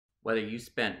Whether you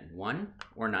spent 1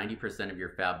 or 90% of your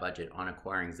fab budget on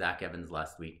acquiring Zach Evans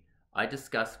last week, I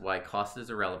discuss why cost is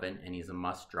irrelevant and he's a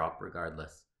must drop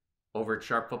regardless. Over at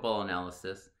Sharp Football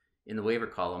Analysis, in the waiver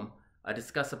column, I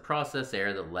discuss a process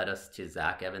error that led us to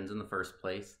Zach Evans in the first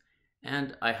place,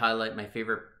 and I highlight my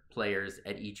favorite players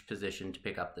at each position to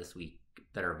pick up this week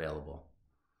that are available.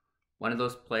 One of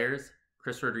those players,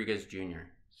 Chris Rodriguez Jr.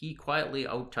 He quietly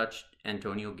outtouched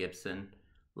Antonio Gibson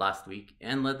last week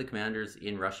and led the Commanders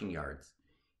in rushing yards.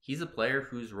 He's a player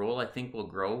whose role I think will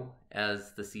grow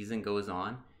as the season goes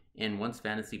on, and once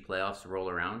fantasy playoffs roll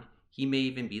around, he may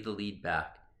even be the lead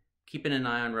back. Keeping an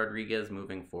eye on Rodriguez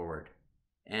moving forward.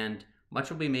 And much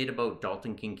will be made about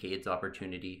Dalton Kincaid's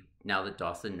opportunity now that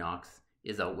Dawson Knox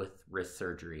is out with wrist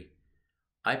surgery.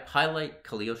 I highlight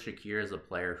Khalil Shakir as a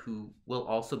player who will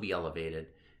also be elevated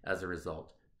as a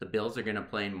result. The Bills are going to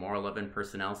play in more 11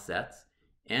 personnel sets,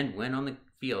 and when on the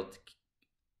field,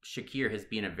 Shakir has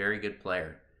been a very good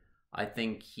player. I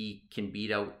think he can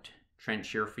beat out Trent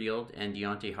Sherfield and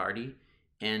Deontay Hardy,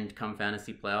 and come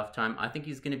fantasy playoff time, I think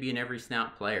he's going to be an every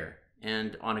snap player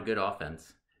and on a good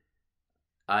offense.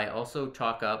 I also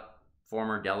talk up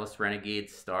former Dallas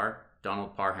Renegades star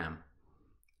Donald Parham.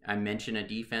 I mention a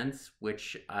defense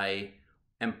which I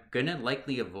am going to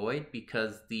likely avoid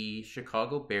because the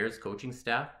Chicago Bears coaching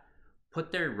staff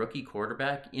put their rookie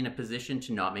quarterback in a position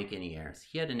to not make any errors.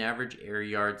 He had an average air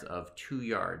yards of 2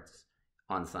 yards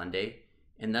on Sunday,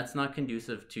 and that's not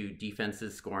conducive to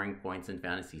defenses scoring points in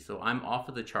fantasy. So I'm off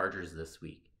of the Chargers this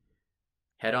week.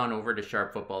 Head on over to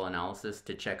Sharp Football Analysis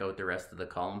to check out the rest of the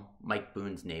column. Mike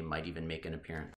Boone's name might even make an appearance.